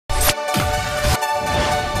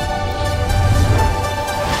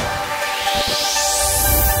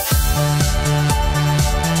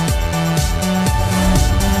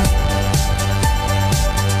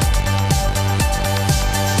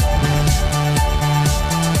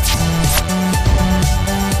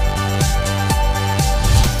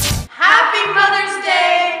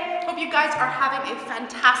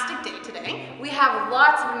have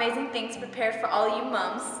lots of amazing things prepared for all you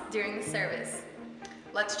mums during the service.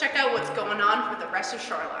 Let's check out what's going on for the rest of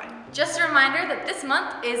Shoreline. Just a reminder that this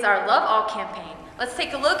month is our Love All campaign. Let's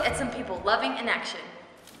take a look at some people loving in action.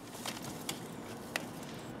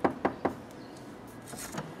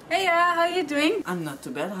 Hey, how you doing? I'm not too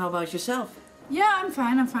bad. How about yourself? Yeah, I'm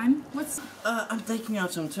fine, What's... I'm taking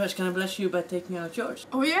out some trash. Can I bless you by taking out yours?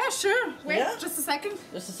 Oh yeah, sure. Wait, Yeah? just a second.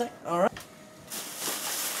 Just a sec. Alright.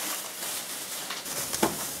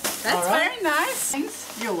 That's very nice.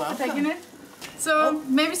 Thanks. You're welcome. For taking it. So,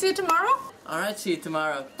 maybe see you tomorrow? Alright, see you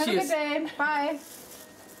tomorrow. Have Cheers. a good day. Bye.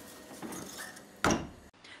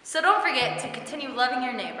 So don't forget to continue loving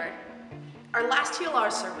your neighbor. Our last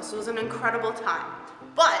TLR service was an incredible time,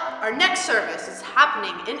 but our next service is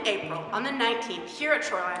happening in April on the 19th here at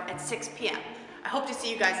Shoreline at 6 p.m. I hope to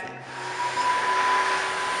see you guys there.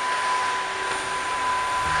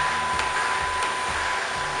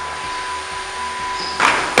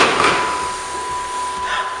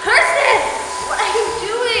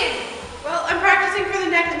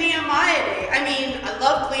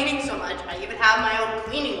 Cleaning so much, I even have my own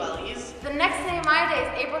cleaning wellies. The next Nehemiah Day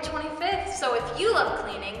is April 25th, so if you love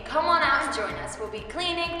cleaning, come on out and join us. We'll be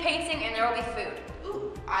cleaning, painting, and there will be food.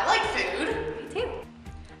 Ooh, I like food. Me too.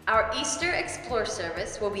 Our Easter Explore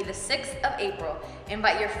service will be the 6th of April.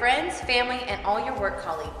 Invite your friends, family, and all your work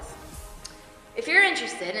colleagues. If you're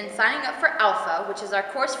interested in signing up for Alpha, which is our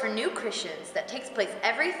course for new Christians that takes place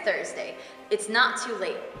every Thursday, it's not too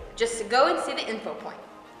late. Just to go and see the info point.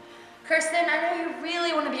 Kirsten, I know you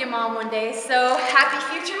really want to be a mom one day, so happy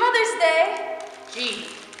future Mother's Day! Gee,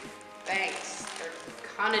 thanks. They're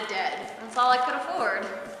kinda dead. That's all I could afford.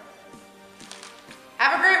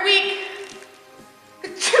 Have a great week!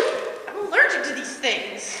 I'm allergic to these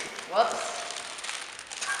things. Whoops.